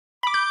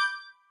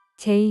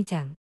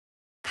제2장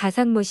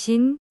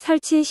가상머신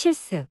설치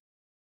실습.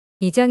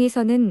 이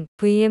장에서는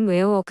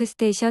VM웨어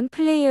워크스테이션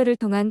플레이어를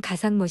통한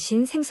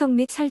가상머신 생성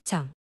및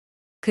설정,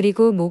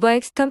 그리고 모바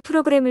엑스턴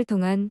프로그램을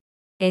통한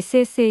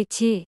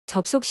SSH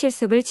접속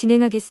실습을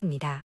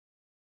진행하겠습니다.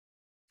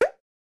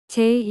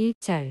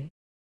 제1절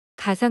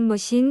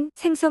가상머신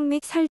생성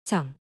및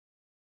설정.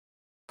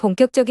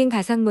 본격적인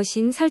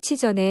가상머신 설치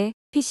전에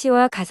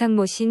PC와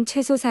가상머신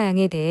최소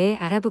사양에 대해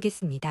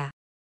알아보겠습니다.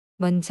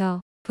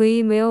 먼저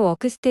VM웨어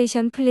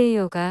워크스테이션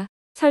플레이어가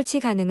설치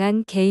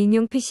가능한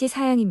개인용 PC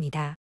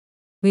사양입니다.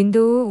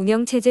 윈도우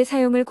운영체제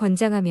사용을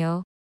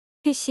권장하며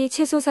PC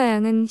최소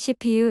사양은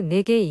CPU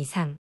 4개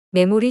이상,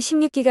 메모리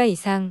 16기가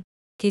이상,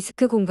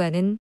 디스크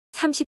공간은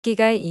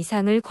 30기가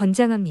이상을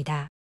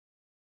권장합니다.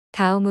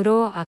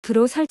 다음으로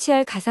앞으로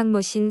설치할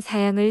가상머신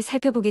사양을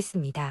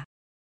살펴보겠습니다.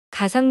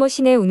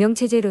 가상머신의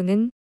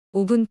운영체제로는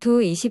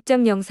우분투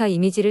 20.04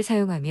 이미지를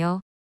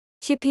사용하며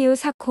CPU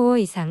 4코어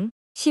이상,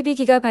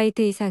 12GB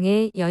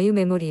이상의 여유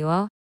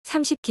메모리와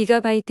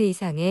 30GB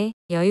이상의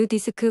여유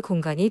디스크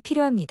공간이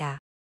필요합니다.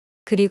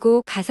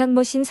 그리고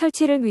가상머신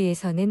설치를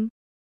위해서는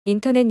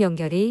인터넷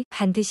연결이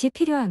반드시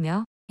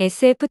필요하며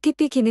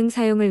SFTP 기능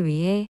사용을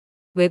위해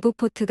외부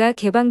포트가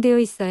개방되어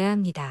있어야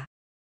합니다.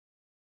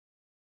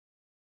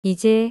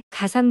 이제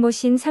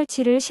가상머신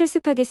설치를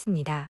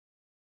실습하겠습니다.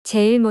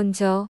 제일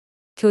먼저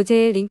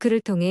교재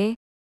링크를 통해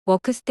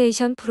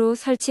워크스테이션 프로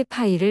설치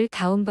파일을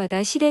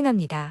다운받아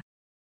실행합니다.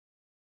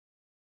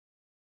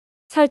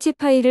 설치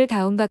파일을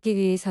다운받기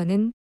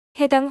위해서는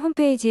해당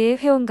홈페이지에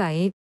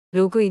회원가입,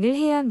 로그인을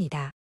해야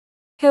합니다.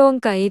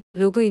 회원가입,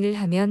 로그인을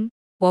하면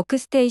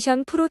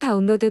워크스테이션 프로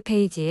다운로드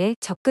페이지에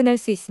접근할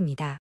수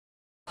있습니다.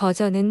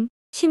 버전은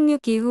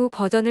 16 이후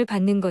버전을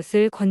받는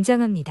것을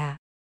권장합니다.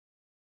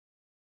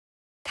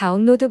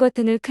 다운로드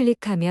버튼을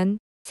클릭하면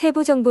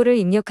세부 정보를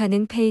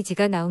입력하는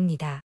페이지가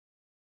나옵니다.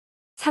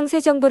 상세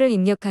정보를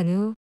입력한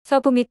후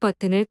서브밋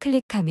버튼을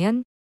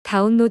클릭하면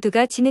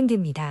다운로드가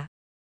진행됩니다.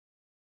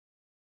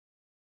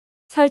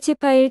 설치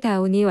파일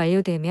다운이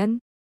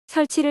완료되면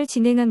설치를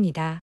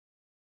진행합니다.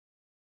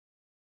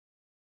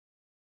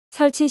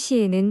 설치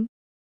시에는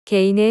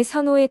개인의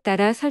선호에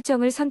따라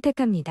설정을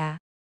선택합니다.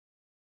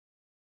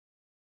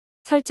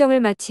 설정을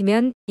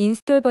마치면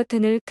인스톨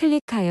버튼을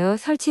클릭하여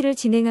설치를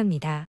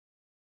진행합니다.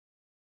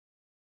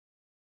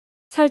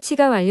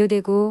 설치가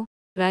완료되고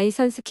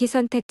라이선스 키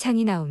선택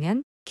창이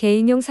나오면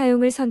개인용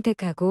사용을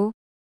선택하고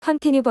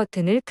컨티뉴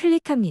버튼을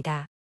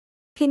클릭합니다.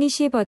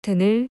 피니시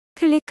버튼을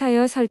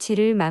클릭하여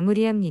설치를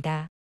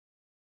마무리합니다.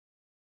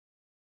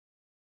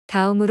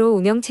 다음으로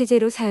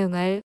운영체제로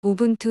사용할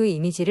우분투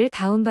이미지를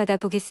다운받아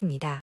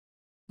보겠습니다.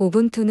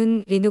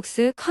 우분투는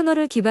리눅스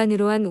커널을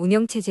기반으로 한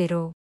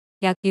운영체제로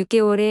약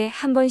 6개월에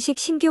한 번씩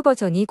신규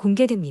버전이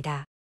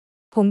공개됩니다.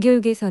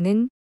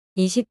 본교육에서는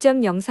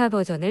 20.04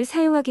 버전을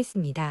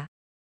사용하겠습니다.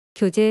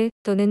 교재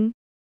또는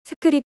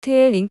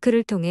스크립트의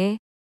링크를 통해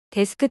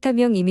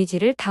데스크탑용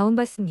이미지를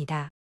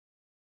다운받습니다.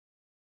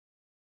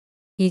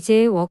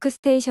 이제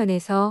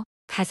워크스테이션에서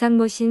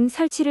가상머신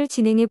설치를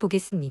진행해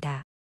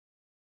보겠습니다.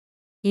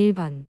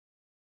 1번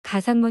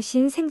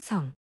가상머신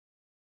생성.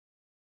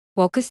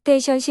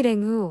 워크스테이션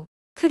실행 후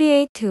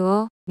Create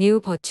a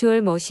New Virtual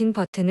Machine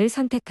버튼을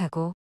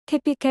선택하고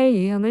티피컬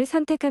유형을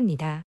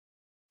선택합니다.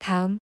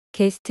 다음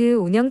게스트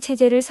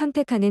운영체제를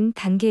선택하는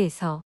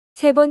단계에서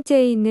세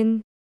번째에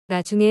있는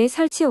나중에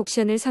설치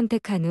옵션을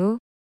선택한 후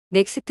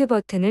넥스트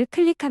버튼을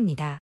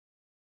클릭합니다.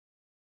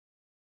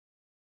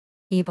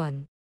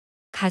 2번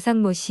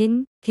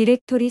가상머신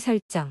디렉토리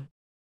설정.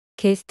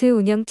 게스트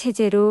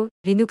운영체제로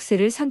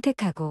리눅스를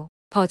선택하고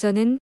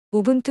버전은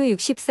우분투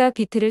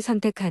 64비트를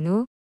선택한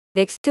후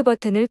넥스트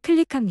버튼을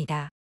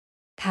클릭합니다.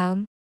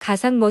 다음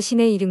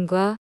가상머신의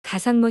이름과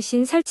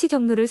가상머신 설치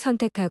경로를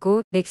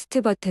선택하고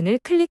넥스트 버튼을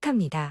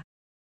클릭합니다.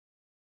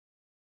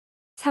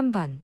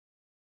 3번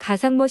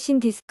가상머신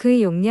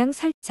디스크의 용량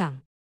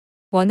설정.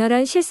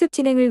 원활한 실습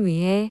진행을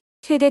위해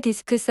최대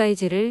디스크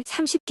사이즈를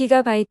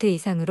 30GB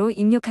이상으로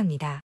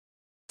입력합니다.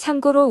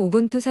 참고로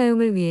우분투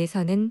사용을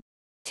위해서는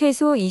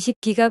최소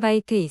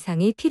 20GB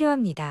이상이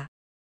필요합니다.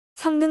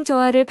 성능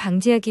저하를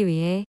방지하기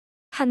위해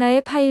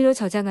하나의 파일로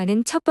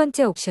저장하는 첫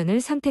번째 옵션을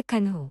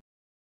선택한 후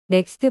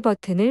넥스트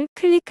버튼을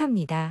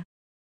클릭합니다.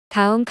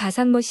 다음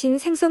가상머신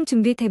생성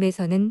준비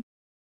탭에서는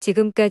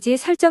지금까지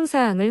설정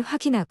사항을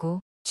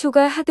확인하고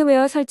추가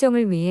하드웨어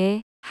설정을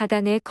위해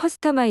하단의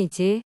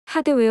커스터마이즈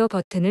하드웨어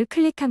버튼을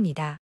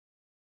클릭합니다.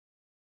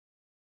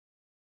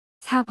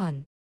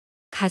 4번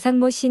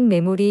가상머신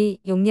메모리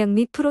용량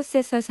및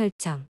프로세서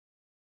설정.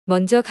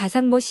 먼저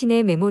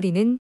가상머신의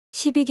메모리는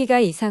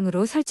 12기가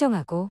이상으로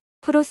설정하고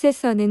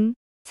프로세서는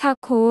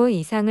 4코어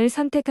이상을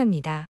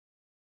선택합니다.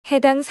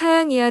 해당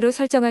사양 이하로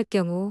설정할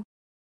경우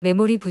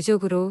메모리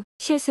부족으로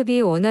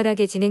실습이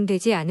원활하게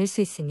진행되지 않을 수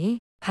있으니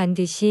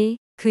반드시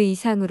그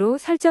이상으로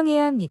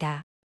설정해야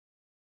합니다.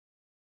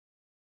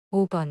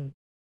 5번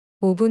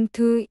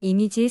우분투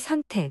이미지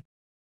선택.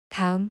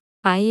 다음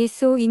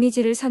ISO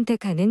이미지를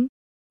선택하는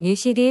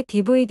UCD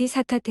DVD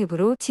사타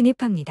탭으로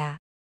진입합니다.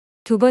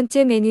 두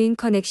번째 메뉴인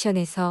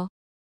커넥션에서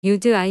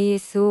Use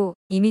ISO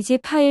이미지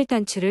파일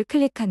단추를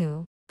클릭한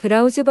후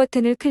브라우즈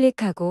버튼을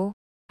클릭하고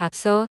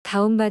앞서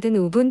다운받은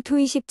우분투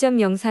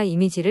 20.04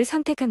 이미지를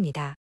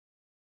선택합니다.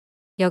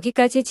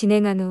 여기까지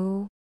진행한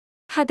후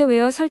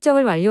하드웨어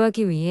설정을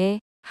완료하기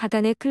위해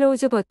하단의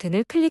클로즈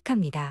버튼을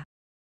클릭합니다.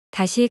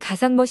 다시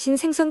가상머신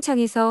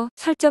생성창에서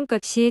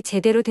설정값이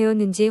제대로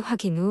되었는지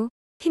확인 후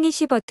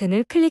피니시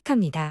버튼을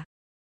클릭합니다.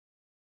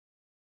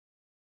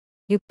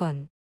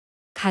 6번.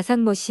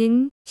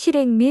 가상머신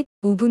실행 및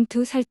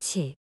우분투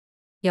설치.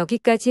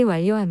 여기까지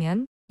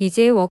완료하면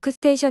이제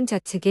워크스테이션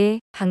좌측에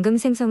방금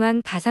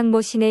생성한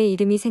가상머신의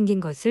이름이 생긴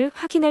것을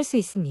확인할 수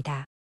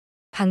있습니다.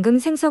 방금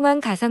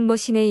생성한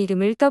가상머신의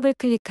이름을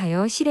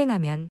더블클릭하여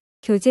실행하면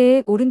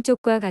교재의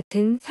오른쪽과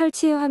같은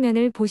설치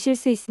화면을 보실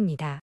수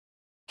있습니다.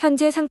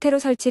 현재 상태로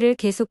설치를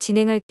계속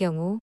진행할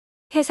경우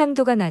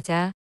해상도가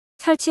낮아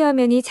설치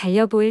화면이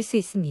잘려 보일 수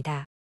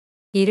있습니다.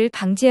 이를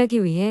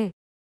방지하기 위해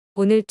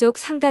오른쪽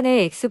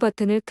상단의 X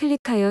버튼을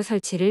클릭하여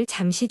설치를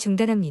잠시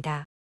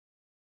중단합니다.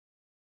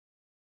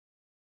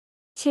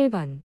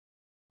 7번.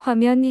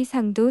 화면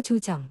해상도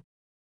조정.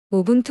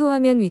 우분투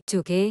화면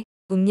위쪽에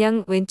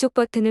음량 왼쪽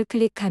버튼을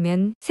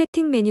클릭하면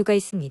세팅 메뉴가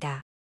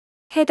있습니다.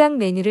 해당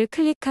메뉴를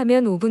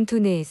클릭하면 우분투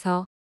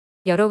내에서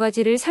여러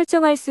가지를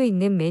설정할 수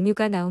있는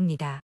메뉴가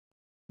나옵니다.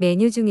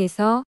 메뉴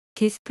중에서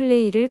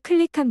디스플레이를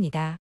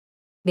클릭합니다.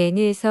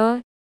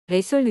 메뉴에서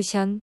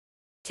레솔루션,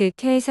 즉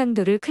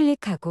해상도를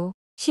클릭하고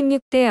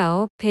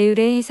 16:9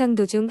 배율의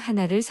해상도 중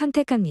하나를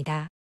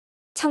선택합니다.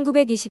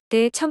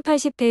 1920대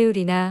 1080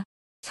 배율이나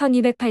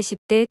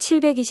 1280대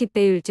 720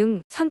 배율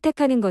중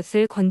선택하는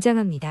것을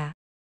권장합니다.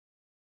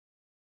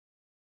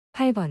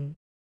 8번.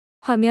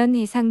 화면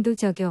해상도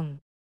적용.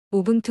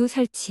 우분투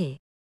설치.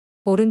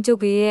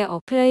 오른쪽 위에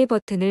어플라이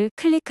버튼을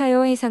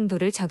클릭하여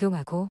해상도를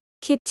적용하고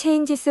Keep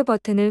Changes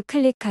버튼을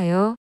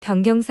클릭하여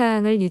변경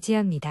사항을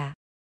유지합니다.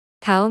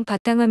 다음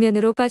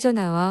바탕화면으로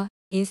빠져나와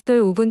인스톨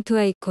우분투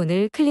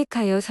아이콘을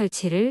클릭하여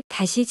설치를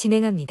다시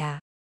진행합니다.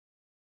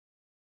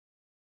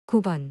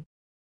 9번.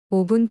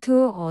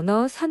 우분투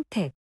언어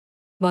선택.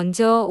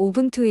 먼저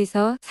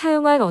우분투에서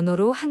사용할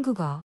언어로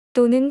한국어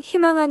또는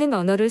희망하는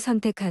언어를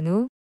선택한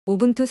후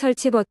우분투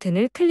설치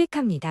버튼을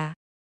클릭합니다.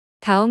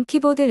 다음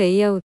키보드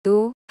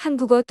레이아웃도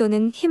한국어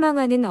또는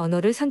희망하는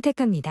언어를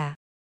선택합니다.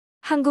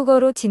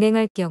 한국어로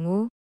진행할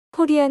경우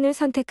코리안을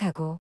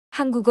선택하고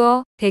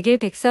한국어 100일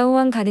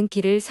 104호환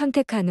가능키를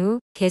선택한 후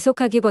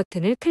계속하기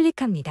버튼을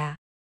클릭합니다.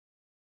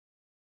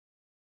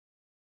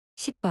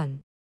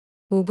 10번.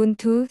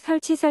 우분투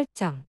설치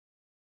설정.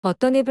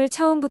 어떤 앱을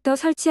처음부터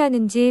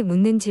설치하는지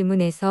묻는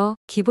질문에서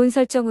기본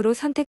설정으로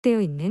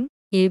선택되어 있는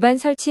일반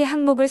설치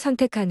항목을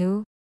선택한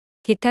후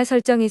기타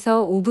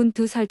설정에서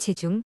우분투 설치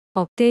중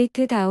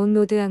업데이트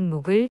다운로드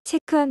항목을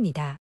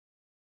체크합니다.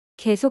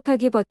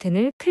 계속하기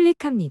버튼을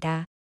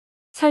클릭합니다.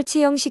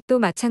 설치 형식도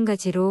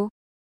마찬가지로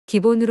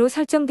기본으로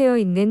설정되어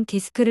있는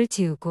디스크를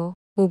지우고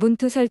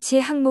우분투 설치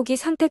항목이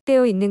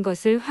선택되어 있는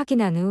것을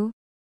확인한 후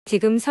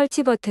지금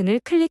설치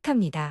버튼을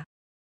클릭합니다.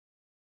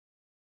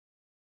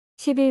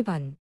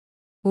 11번.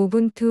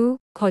 우분투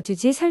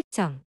거주지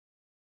설정.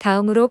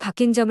 다음으로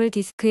바뀐 점을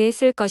디스크에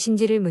쓸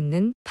것인지를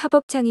묻는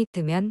팝업 창이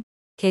뜨면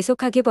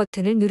계속하기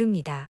버튼을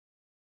누릅니다.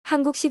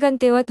 한국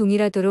시간대와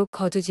동일하도록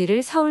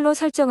거주지를 서울로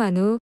설정한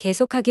후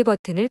계속하기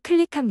버튼을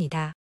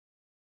클릭합니다.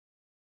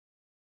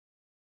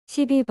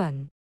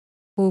 12번.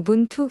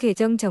 우분투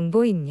계정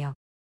정보 입력.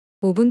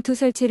 우분투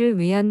설치를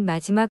위한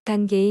마지막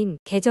단계인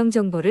계정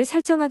정보를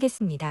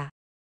설정하겠습니다.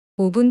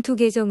 우분투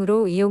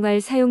계정으로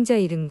이용할 사용자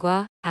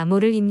이름과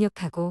암호를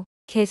입력하고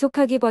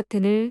계속하기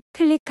버튼을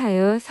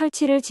클릭하여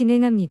설치를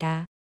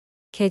진행합니다.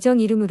 계정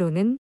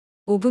이름으로는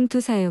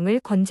우분투 사용을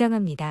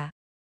권장합니다.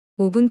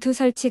 우분투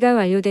설치가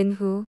완료된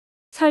후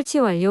설치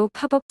완료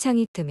팝업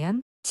창이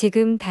뜨면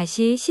지금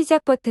다시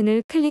시작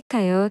버튼을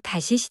클릭하여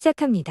다시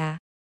시작합니다.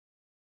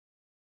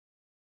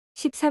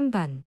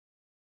 13번.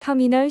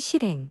 터미널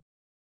실행.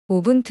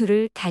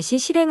 우분투를 다시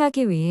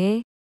실행하기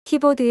위해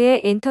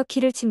키보드에 엔터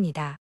키를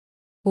칩니다.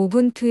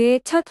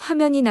 우분투의 첫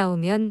화면이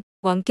나오면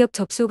원격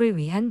접속을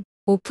위한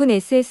오픈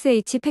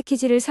SSH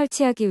패키지를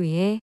설치하기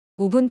위해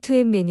우분투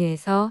앱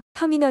메뉴에서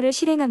터미널을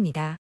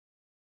실행합니다.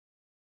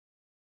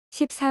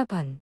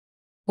 14번.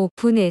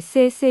 오픈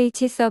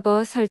SSH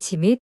서버 설치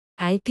및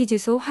IP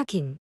주소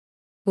확인.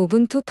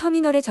 우분투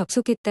터미널에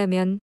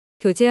접속했다면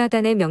교재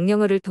하단의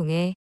명령어를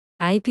통해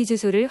IP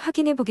주소를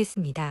확인해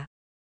보겠습니다.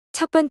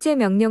 첫 번째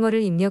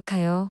명령어를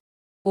입력하여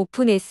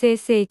오픈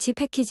SSH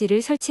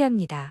패키지를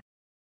설치합니다.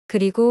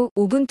 그리고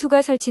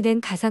우분투가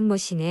설치된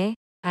가상머신의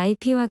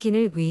IP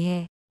확인을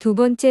위해 두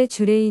번째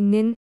줄에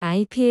있는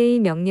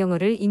IPA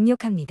명령어를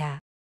입력합니다.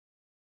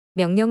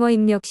 명령어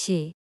입력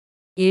시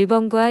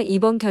 1번과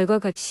 2번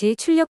결과값이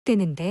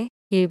출력되는데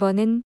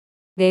 1번은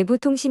내부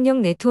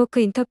통신용 네트워크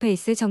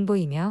인터페이스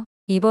정보이며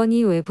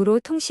 2번이 외부로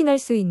통신할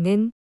수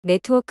있는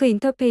네트워크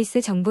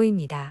인터페이스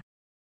정보입니다.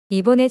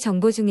 2번의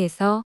정보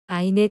중에서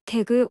inet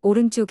태그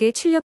오른쪽에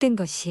출력된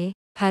것이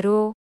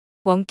바로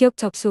원격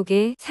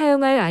접속에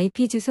사용할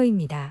IP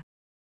주소입니다.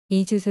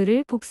 이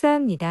주소를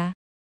복사합니다.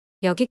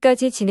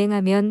 여기까지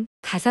진행하면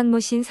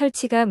가상머신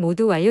설치가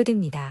모두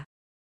완료됩니다.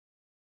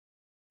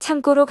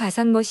 참고로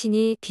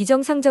가상머신이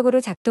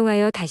비정상적으로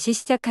작동하여 다시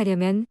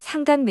시작하려면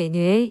상단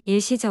메뉴의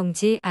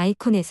일시정지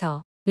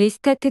아이콘에서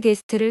리스타트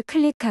게스트를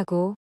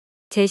클릭하고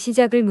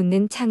재시작을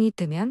묻는 창이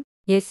뜨면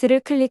예스를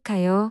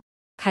클릭하여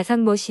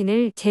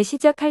가상머신을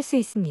재시작할 수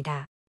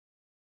있습니다.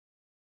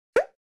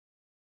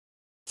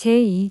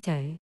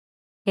 제2절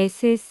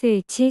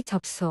SSH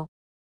접속.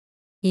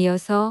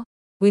 이어서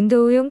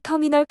윈도우용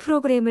터미널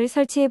프로그램을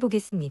설치해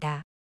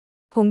보겠습니다.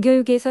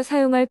 본교육에서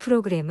사용할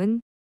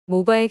프로그램은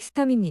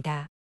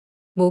모바엑스텀입니다.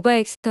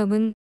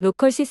 모바엑스텀은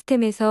로컬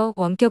시스템에서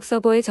원격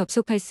서버에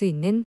접속할 수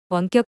있는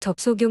원격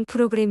접속용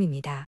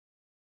프로그램입니다.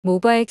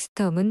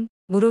 모바엑스텀은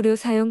무료로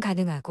사용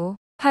가능하고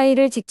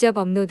파일을 직접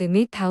업로드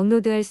및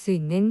다운로드할 수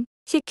있는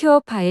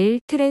시큐어 파일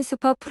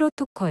트랜스퍼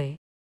프로토콜,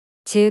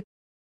 즉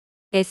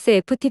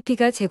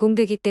SFTP가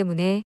제공되기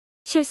때문에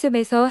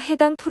실습에서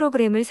해당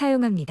프로그램을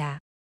사용합니다.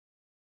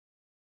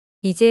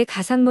 이제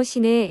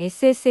가상머신의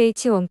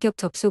SSH 원격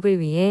접속을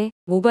위해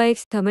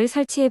모바엑스텀을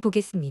설치해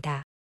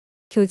보겠습니다.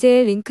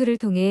 교재 링크를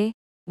통해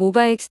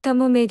모바엑스텀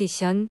홈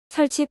에디션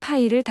설치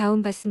파일을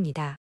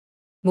다운받습니다.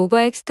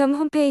 모바엑스텀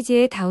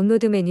홈페이지의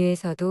다운로드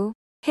메뉴에서도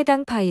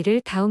해당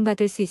파일을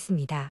다운받을 수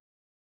있습니다.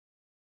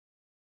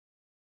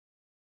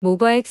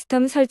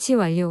 모바엑스텀 설치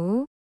완료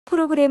후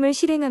프로그램을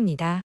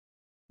실행합니다.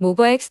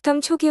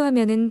 모바엑스텀 초기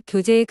화면은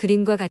교재의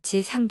그림과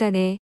같이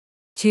상단에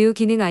주요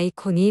기능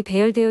아이콘이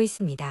배열되어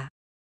있습니다.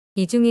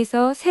 이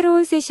중에서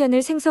새로운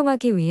세션을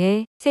생성하기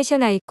위해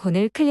세션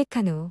아이콘을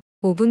클릭한 후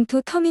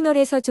우분투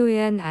터미널에서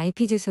조회한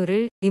IP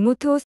주소를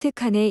리모트 호스트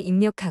칸에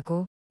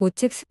입력하고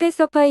우측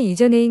스페서파이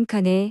유저네임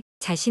칸에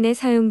자신의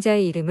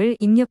사용자의 이름을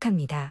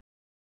입력합니다.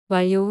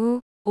 완료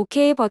후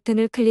OK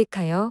버튼을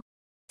클릭하여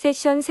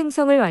세션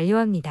생성을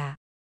완료합니다.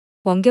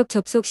 원격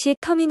접속 시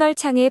터미널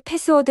창에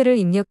패스워드를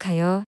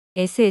입력하여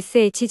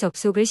SSH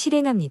접속을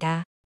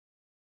실행합니다.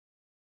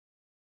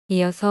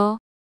 이어서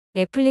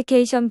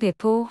애플리케이션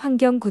배포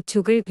환경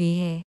구축을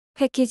위해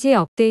패키지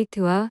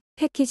업데이트와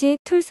패키지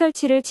툴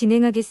설치를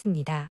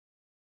진행하겠습니다.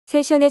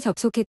 세션에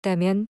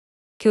접속했다면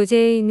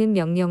교재에 있는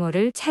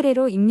명령어를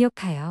차례로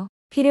입력하여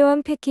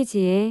필요한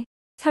패키지의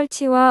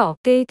설치와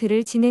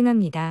업데이트를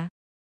진행합니다.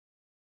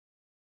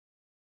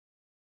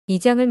 이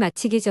장을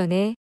마치기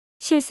전에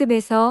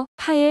실습에서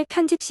파일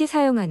편집 시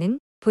사용하는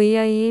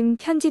vim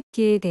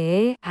편집기에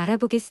대해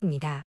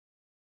알아보겠습니다.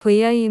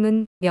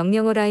 vim은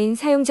명령어 라인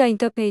사용자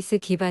인터페이스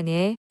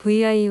기반의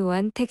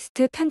viO한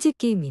텍스트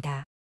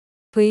편집기입니다.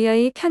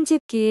 vi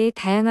편집기에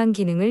다양한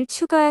기능을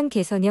추가한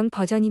개선형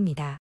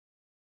버전입니다.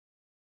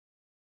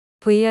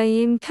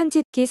 vim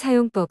편집기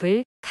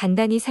사용법을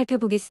간단히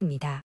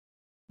살펴보겠습니다.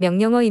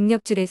 명령어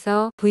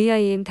입력줄에서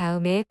vim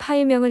다음에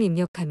파일명을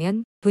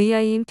입력하면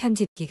vim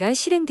편집기가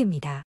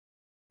실행됩니다.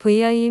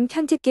 vim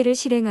편집기를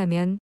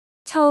실행하면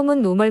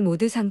처음은 노멀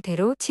모드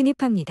상태로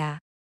진입합니다.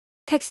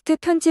 텍스트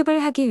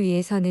편집을 하기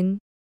위해서는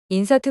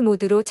인서트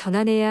모드로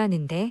전환해야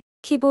하는데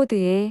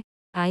키보드에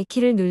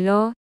I키를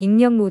눌러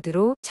입력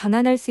모드로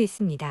전환할 수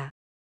있습니다.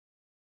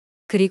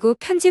 그리고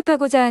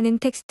편집하고자 하는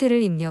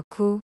텍스트를 입력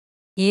후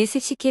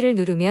ESC키를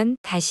누르면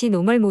다시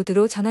노멀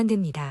모드로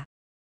전환됩니다.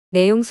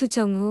 내용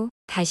수정 후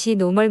다시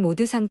노멀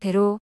모드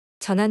상태로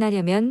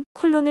전환하려면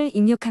콜론을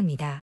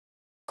입력합니다.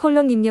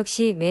 콜론 입력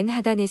시 맨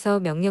하단에서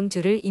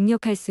명령줄을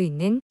입력할 수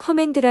있는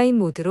커맨드 라인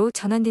모드로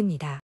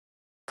전환됩니다.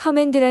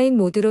 커맨드 라인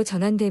모드로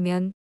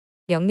전환되면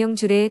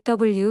명령줄에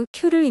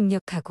WQ를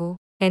입력하고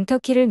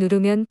엔터키를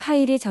누르면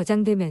파일이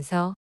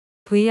저장되면서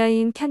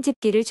vim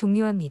편집기를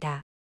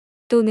종료합니다.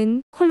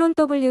 또는 콜론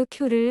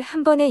WQ를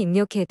한 번에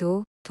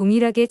입력해도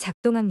동일하게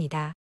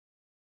작동합니다.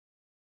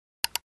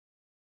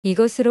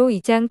 이것으로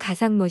 2장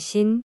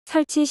가상머신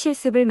설치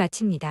실습을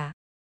마칩니다.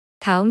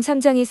 다음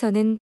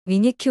 3장에서는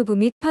미니큐브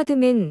및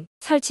파드맨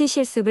설치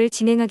실습을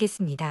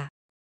진행하겠습니다.